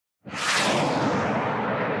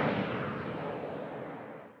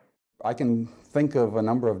I can think of a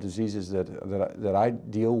number of diseases that I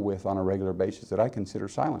deal with on a regular basis that I consider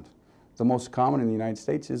silent. The most common in the United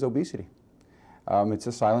States is obesity. It's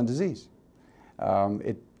a silent disease.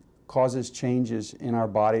 It causes changes in our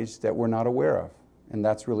bodies that we're not aware of, and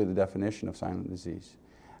that's really the definition of silent disease.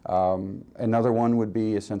 Another one would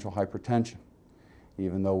be essential hypertension.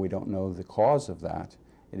 Even though we don't know the cause of that,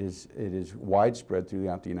 it is widespread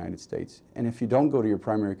throughout the United States. And if you don't go to your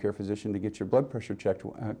primary care physician to get your blood pressure checked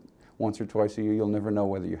once or twice a year, you'll never know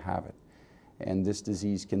whether you have it. And this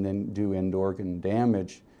disease can then do end organ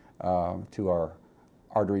damage to our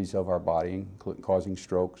arteries of our body, causing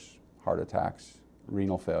strokes, heart attacks,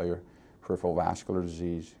 renal failure, peripheral vascular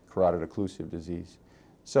disease, carotid occlusive disease.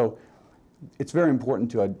 So it's very important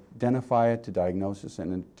to identify it, to diagnose it,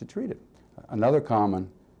 and to treat it. Another common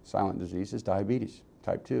silent disease is diabetes,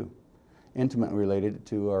 type 2, intimately related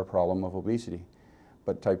to our problem of obesity.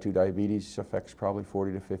 But type 2 diabetes affects probably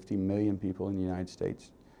 40 to 50 million people in the United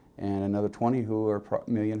States, and another 20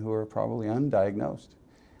 million who are probably undiagnosed.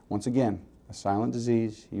 Once again, a silent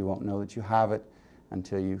disease. You won't know that you have it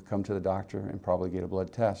until you come to the doctor and probably get a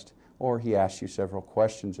blood test, or he asks you several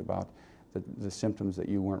questions about the symptoms that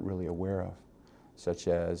you weren't really aware of, such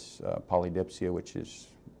as polydipsia, which is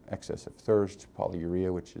excessive thirst,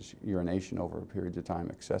 polyuria, which is urination over a period of time,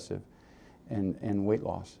 excessive, and weight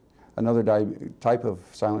loss. Another type of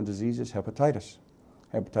silent disease is hepatitis.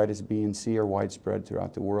 Hepatitis B and C are widespread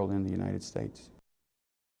throughout the world and the United States.